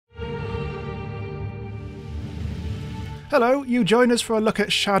Hello, you join us for a look at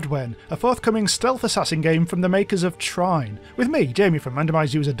Shadwen, a forthcoming stealth assassin game from the makers of Trine, with me, Jamie from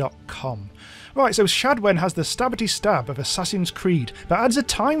randomizeuser.com. Right, so Shadwen has the stabbity stab of Assassin's Creed, but adds a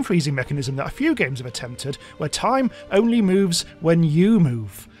time freezing mechanism that a few games have attempted, where time only moves when you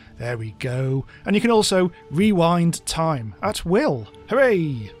move. There we go. And you can also rewind time at will.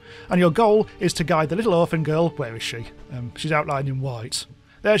 Hooray! And your goal is to guide the little orphan girl. Where is she? She's outlined in white.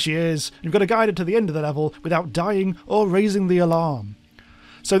 There she is. You've got to guide her to the end of the level without dying or raising the alarm.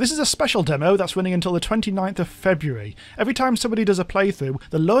 So this is a special demo that's running until the 29th of February. Every time somebody does a playthrough,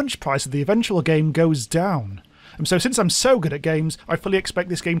 the launch price of the eventual game goes down. And so since I'm so good at games, I fully expect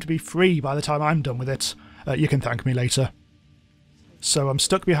this game to be free by the time I'm done with it. You can thank me later. So I'm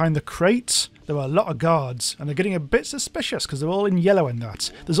stuck behind the crate. There are a lot of guards, and they're getting a bit suspicious because they're all in yellow and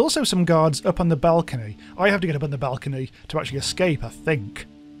that. There's also some guards up on the balcony. I have to get up on the balcony to actually escape, I think.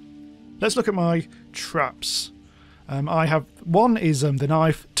 Let's look at my traps. I have 1 is the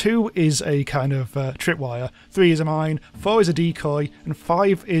knife, 2 is a kind of tripwire, 3 is a mine, 4 is a decoy, and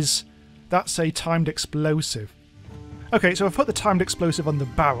 5 is... that's a timed explosive. Okay, so I've put the timed explosive on the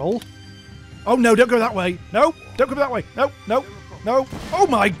barrel. Oh no, don't go that way! No! Don't go that way! No! No! No! Oh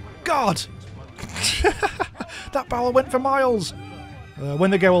my god! That barrel went for miles! When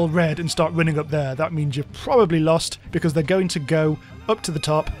they go all red and start running up there, that means you've probably lost because they're going to go up to the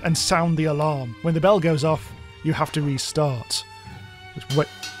top and sound the alarm. When the bell goes off, you have to restart. Just wait.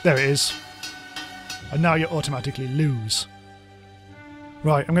 There it is. And now you automatically lose.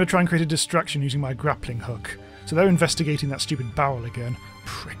 Right, I'm going to try and create a distraction using my grappling hook. So they're investigating that stupid barrel again.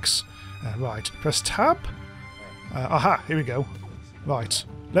 Pricks. Right, press tab. Aha, here we go. Right,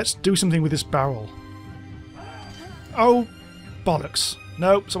 let's do something with this barrel. Oh, bollocks.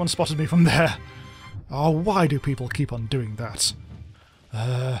 No, someone spotted me from there. Oh, why do people keep on doing that?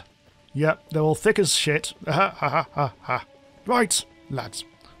 Yep, they're all thick as shit. Ha ha ha ha ha. Right, lads.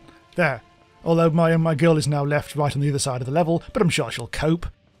 There. Although my girl is now left right on the other side of the level, but I'm sure she'll cope.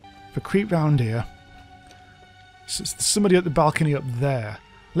 If I creep round here... so there's somebody at the balcony up there.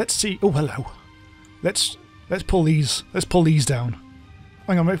 Let's see... oh, hello. Let's pull these. Let's pull these down.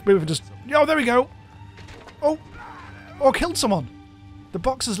 Hang on, maybe if I just... oh, there we go! Oh! Oh, I killed someone! The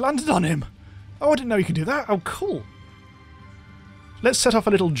box has landed on him! Oh, I didn't know you could do that. Oh, cool. Let's set off a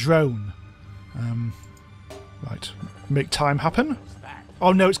little drone. Right. Make time happen.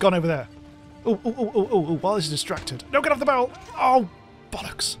 Oh, no, it's gone over there. Oh, while this is distracted. No, get off the barrel! Oh,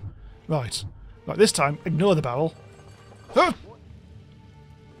 bollocks. Right. Right, this time, ignore the barrel. Ah!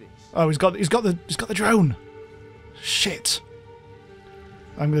 Oh, he's got the drone. Shit.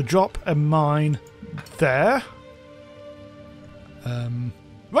 I'm going to drop a mine there.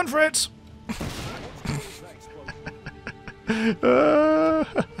 Run for it!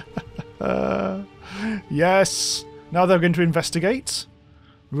 Yes. Now they're going to investigate.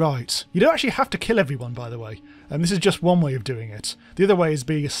 Right. You don't actually have to kill everyone, by the way. And this is just one way of doing it. The other way is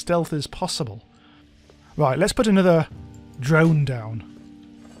being as stealth as possible. Right, let's put another drone down.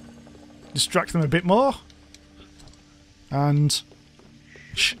 Distract them a bit more. And...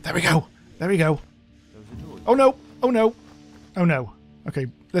 shh, there we go. There we go. Oh no. Oh no. Oh no. Okay,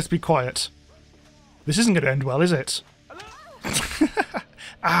 let's be quiet. This isn't going to end well, is it?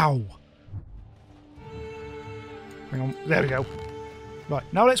 Ow. Hang on. There we go. Right,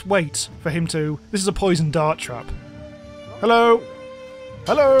 now let's wait for him to... this is a poison dart trap. Hello?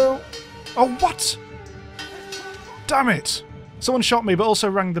 Hello? Oh, what? Damn it. Someone shot me but also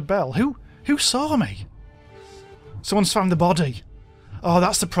rang the bell. Who saw me? Someone's found the body. Oh,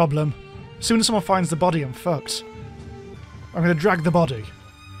 that's the problem. As soon as someone finds the body, I'm fucked. I'm going to drag the body.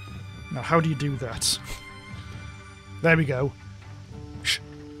 Now, how do you do that? There we go. Shh.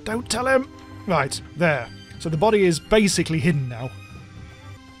 Don't tell him. Right, there. So the body is basically hidden now.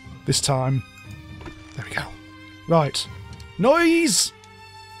 This time. There we go. Right. Noise!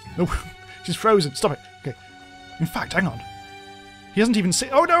 Oh, she's frozen. Stop it. Okay. In fact, hang on. He hasn't even seen...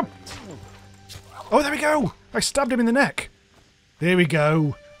 oh, no! Oh, there we go! I stabbed him in the neck. There we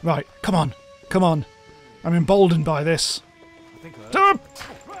go. Right, come on. Come on. I'm emboldened by this. Do it!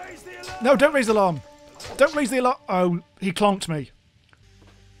 No, don't raise the alarm. Don't raise the alarm. Oh, he clonked me.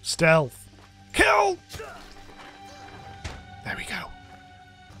 Stealth. Kill! There we go.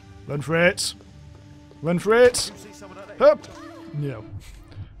 Run for it. Run for it. Up. No.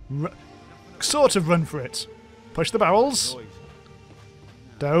 Sort of run for it. Push the barrels.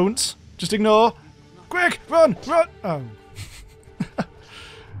 Don't. Just ignore. Quick! Run! Run! Oh.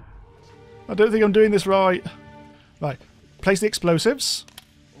 I don't think I'm doing this right. Right. Place the explosives.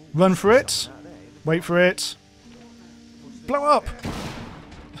 Run for it. Wait for it. Blow up!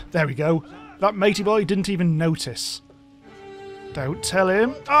 There we go. That matey boy didn't even notice. Don't tell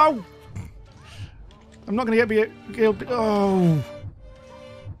him. Oh! I'm not going to get oh!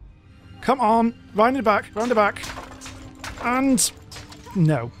 Come on! Round the back, round the back. And...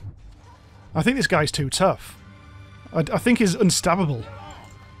 no. I think this guy's too tough. I think he's unstabbable.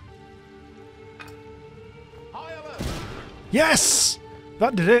 Yes!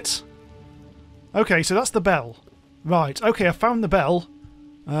 That did it. Okay, so that's the bell. Right, okay, I found the bell.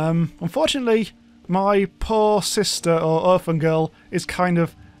 Unfortunately, my poor sister or orphan girl is kind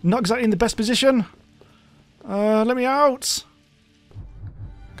of not exactly in the best position. Let me out.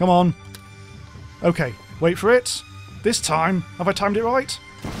 Come on. Okay, wait for it. This time, have I timed it right?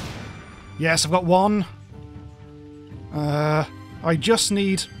 Yes, I've got one. I just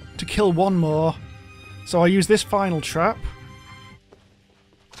need to kill one more. So I use this final trap.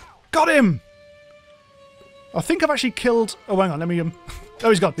 Got him! I think I've actually killed... oh, hang on, let me... oh,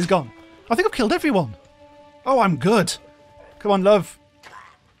 he's gone, he's gone. I think I've killed everyone. Oh, I'm good. Come on, love.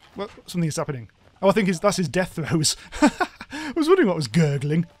 Well, something's happening. Oh, I think that's his death throes. I was wondering what was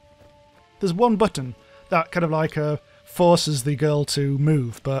gurgling. There's one button that kind of like forces the girl to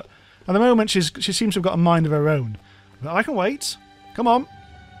move, but at the moment she seems to have got a mind of her own. But I can wait. Come on.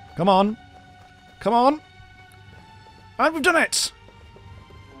 Come on. Come on. And we've done it!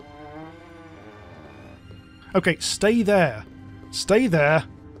 Okay, stay there. Stay there.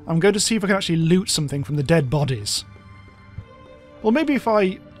 I'm going to see if I can actually loot something from the dead bodies. Well, maybe if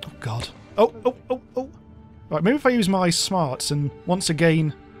I... oh, God. Oh. Right, maybe if I use my smarts and once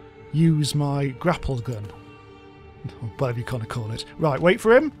again use my grapple gun. Or whatever you kind of call it. Right, wait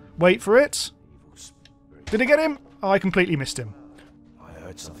for him. Wait for it. Did I get him? Oh, I completely missed him. I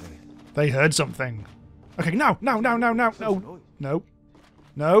heard something. They heard something. Okay, now. No. No. No. No.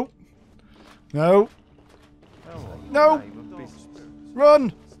 No!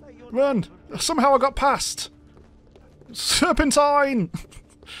 Run! Run! Somehow I got past! Serpentine!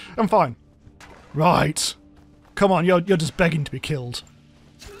 I'm fine. Right. Come on, you're just begging to be killed.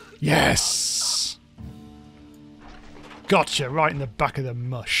 Yes! Gotcha, right in the back of the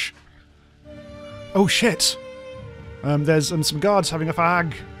mush. Oh shit! There's some guards having a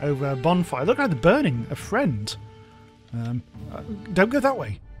fag over a bonfire. Look like they're burning a friend. Don't go that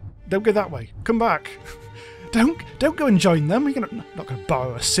way. Don't go that way. Come back. Don't go and join them. You're not going to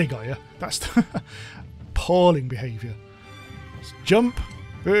borrow a cig, are you? That's appalling behaviour. Let's jump.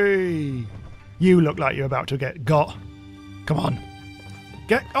 Hey! You look like you're about to get got. Come on.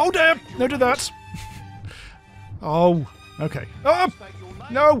 Get... oh, damn! No, do that. Oh, okay. Oh!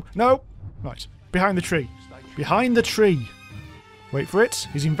 No! Right. Behind the tree. Behind the tree. Wait for it.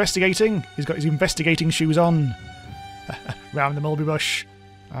 He's investigating. He's got his investigating shoes on. Round the mulberry bush.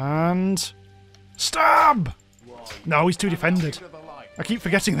 And... stab! No, he's too defended. I keep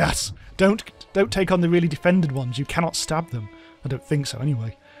forgetting that. Don't take on the really defended ones. You cannot stab them. I don't think so,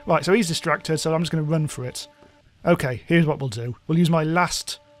 anyway. Right, so he's distracted, so I'm just going to run for it. Okay, here's what we'll do. We'll use my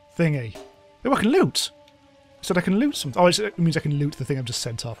last thingy. Oh, I can loot! I said I can loot something. Oh, it means I can loot the thing I've just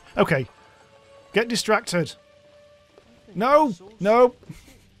sent off. Okay. Get distracted. No! No!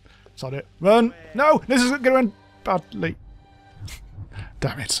 Sod it. Run! No! This is going to end badly.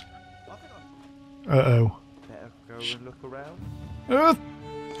 Damn it. Uh-oh. Look around.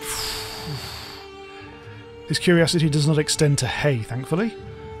 His curiosity does not extend to hay, thankfully.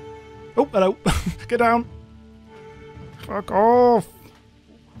 Oh, hello. Get down. Fuck off.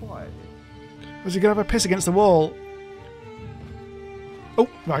 Quiet. Was he going to have a piss against the wall? Oh,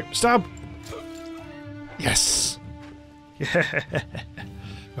 right. Stab. Yes. Yeah.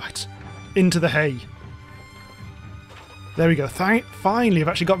 Right. Into the hay. There we go. Finally, I've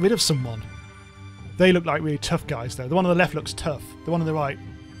actually got rid of someone. They look like really tough guys, though. The one on the left looks tough. The one on the right...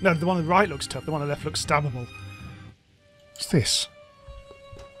 no, the one on the right looks tough. The one on the left looks stabbable. What's this?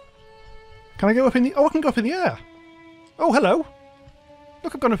 Can I go up in the... oh, I can go up in the air. Oh, hello.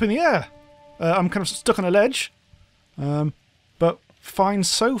 Look, I've gone up in the air. I'm kind of stuck on a ledge. But fine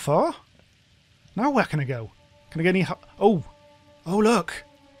so far. Now where can I go? Can I get any... oh. Oh, look.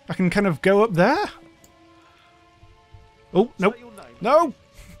 I can kind of go up there. Oh, nope. No!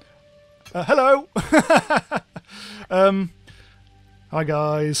 Hello! Hi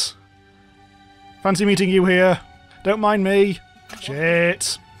guys. Fancy meeting you here. Don't mind me.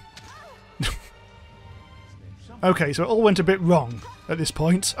 Shit. Okay, so it all went a bit wrong at this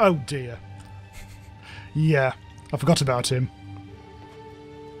point. Oh dear. Yeah, I forgot about him.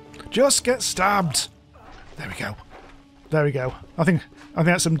 Just get stabbed. There we go. There we go. I think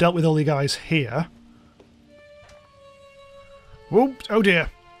that's them dealt with all the guys here. Whoop! Oh dear.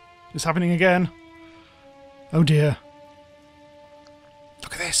 It's happening again. Oh dear.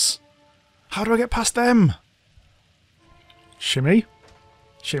 Look at this. How do I get past them? Shimmy.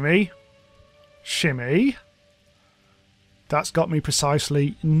 Shimmy. Shimmy. That's got me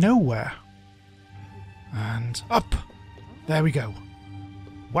precisely nowhere. And up. There we go.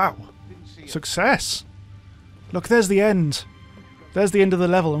 Wow. Success. Look, there's the end. There's the end of the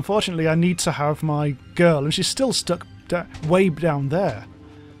level. Unfortunately, I need to have my girl, and she's still stuck way down there.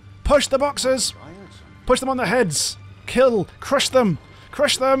 Push the boxes! Push them on their heads! Kill! Crush them!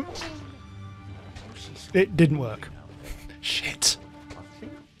 Crush them! It didn't work. Shit.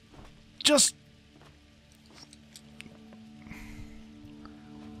 Just...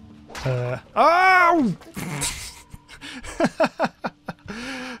 Oh!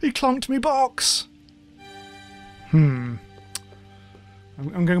 He clonked me box! I'm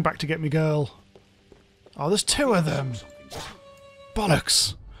going back to get me girl. Oh, there's two of them!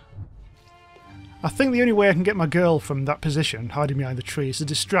 Bollocks! I think the only way I can get my girl from that position, hiding behind the tree, is to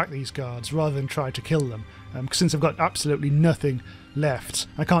distract these guards rather than try to kill them. Since I've got absolutely nothing left,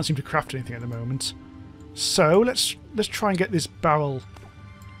 I can't seem to craft anything at the moment. So let's try and get this barrel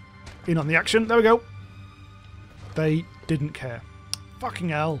in on the action. There we go. They didn't care. Fucking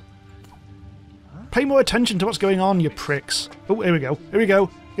hell. Pay more attention to what's going on, you pricks. Oh, here we go. Here we go.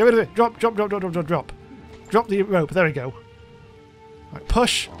 Get rid of it. Drop, drop, drop, drop, drop, drop, drop. Drop the rope. There we go. Right,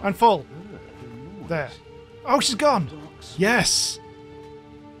 push and fall. There. Oh, she's gone. Yes.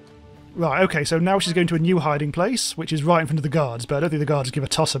 Right, okay, so now she's going to a new hiding place, which is right in front of the guards, but I don't think the guards give a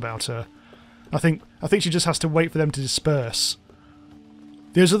toss about her. I think she just has to wait for them to disperse.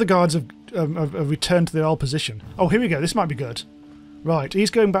 Those other guards have returned to their old position. Oh, here we go. This might be good. Right,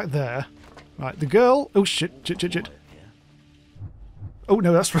 he's going back there. Right, the girl... Oh, shit, shit, shit, shit. Oh,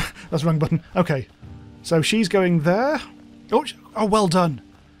 no, that's the wrong button. Okay, so she's going there. Oh, well done.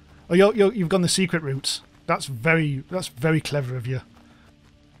 Oh, you've gone the secret route. That's very clever of you.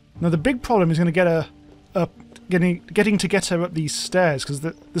 Now, the big problem is going to get her up... Getting to get her up these stairs, because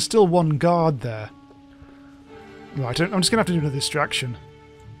there's still one guard there. Right, I'm just going to have to do another distraction.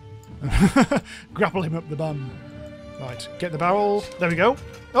 Grapple him up the bum. Right, get the barrel. There we go.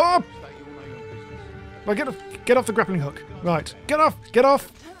 Oh! Right, get off the grappling hook. Right, get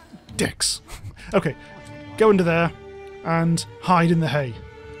off! Dicks. Okay, go under there and hide in the hay.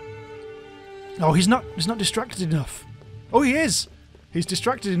 Oh, he's not distracted enough. Oh, he is! He's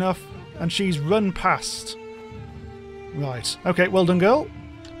distracted enough, and she's run past. Right, okay, well done, girl.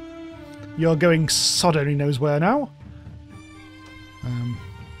 You're going sod only knows where now.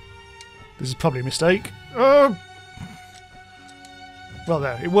 This is probably a mistake. Oh! Well,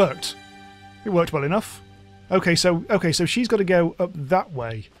 there, it worked. It worked well enough. Okay, so she's got to go up that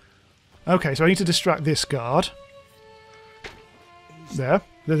way. Okay, so I need to distract this guard. There.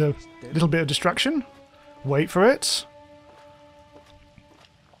 There's a little bit of distraction. Wait for it.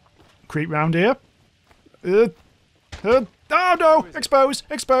 Creep round here. Oh no! Exposed!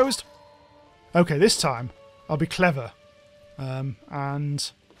 Exposed! Okay, this time I'll be clever.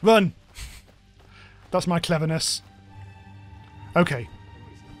 And run! That's my cleverness. Okay.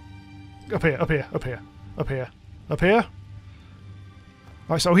 Up here, up here, up here, up here, up here.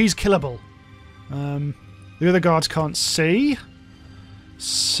 Right, so he's killable. The other guards can't see.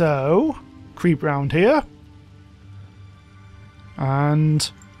 So, creep round here.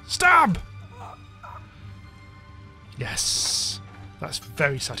 And stab! Yes. That's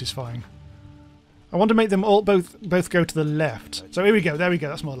very satisfying. I want to make them all both go to the left. So here we go, there we go,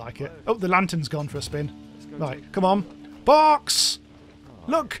 that's more like it. Oh, the lantern's gone for a spin. Right, come on. Box!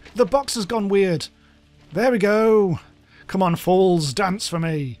 Look, the box has gone weird. There we go. Come on, fools, dance for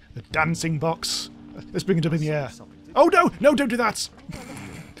me. The dancing box. Let's bring it up in the air. Oh no, no, don't do that.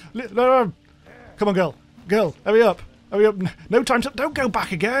 Come on, girl. Girl, hurry up. Hurry up. No time to... Don't go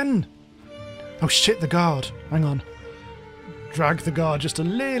back again. Oh shit, the guard. Hang on. Drag the guard just a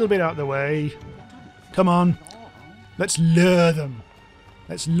little bit out of the way. Come on. Let's lure them.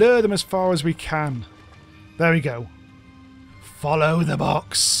 Let's lure them as far as we can. There we go. Follow the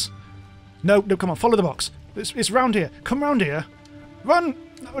box. No, no, come on, follow the box. It's round here. Come round here. Run!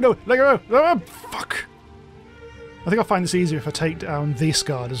 No, no, let go. Oh, fuck. I think I'll find this easier if I take down this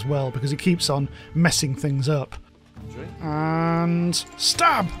guard as well, because he keeps on messing things up. And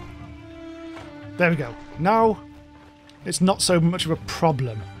stab! There we go. Now, it's not so much of a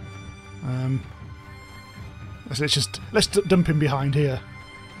problem. Let's dump him behind here.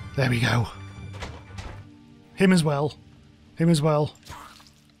 There we go. Him as well. Him as well.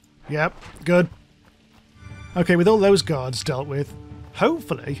 Yep, good. Okay, with all those guards dealt with,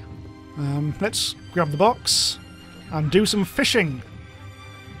 hopefully, let's grab the box and do some fishing.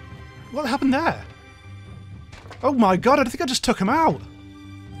 What happened there? Oh my god, I think I just took him out.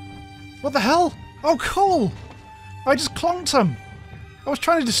 What the hell? Oh, cool. I just clonked them. I was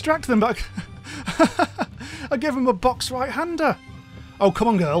trying to distract them, but I gave them a box right-hander. Oh, come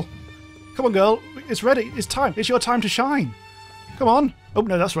on, girl. Come on, girl. It's ready. It's time. It's your time to shine. Come on. Oh,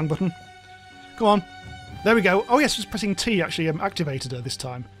 no, that's the wrong button. Come on. There we go. Oh, yes, just pressing T actually activated her this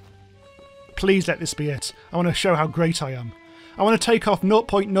time. Please let this be it. I want to show how great I am. I want to take off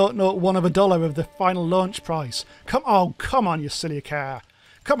 0.001 of a dollar of the final launch price. Come on, you silly car.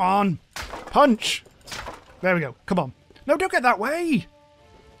 Come on. Punch. There we go. Come on. No, don't get that way.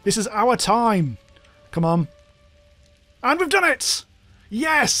 This is our time. Come on. And we've done it.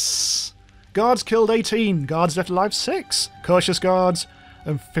 Yes. Guards killed 18. Guards left alive 6. Cautious guards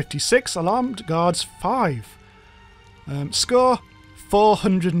 56. Alarmed guards 5. Score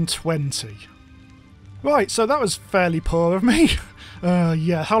 420. Right, so that was fairly poor of me.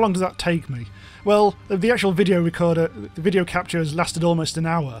 Yeah, how long does that take me? Well, the actual video recorder, the video capture has lasted almost an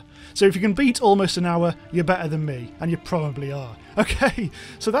hour. So if you can beat almost an hour, you're better than me, and you probably are. Okay,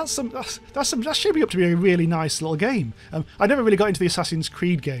 so that shaping up to be a really nice little game. I never really got into the Assassin's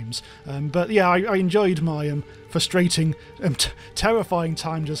Creed games, but yeah, I enjoyed my frustrating, terrifying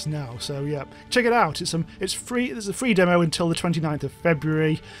time just now. So yeah, check it out. It's free. There's a free demo until the 29th of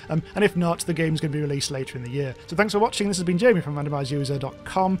February, and if not, the game's going to be released later in the year. So thanks for watching. This has been Jamie from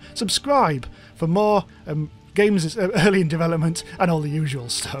randomizeuser.com. Subscribe for more games early in development and all the usual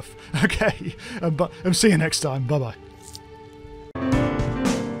stuff. Okay, but see you next time. Bye bye.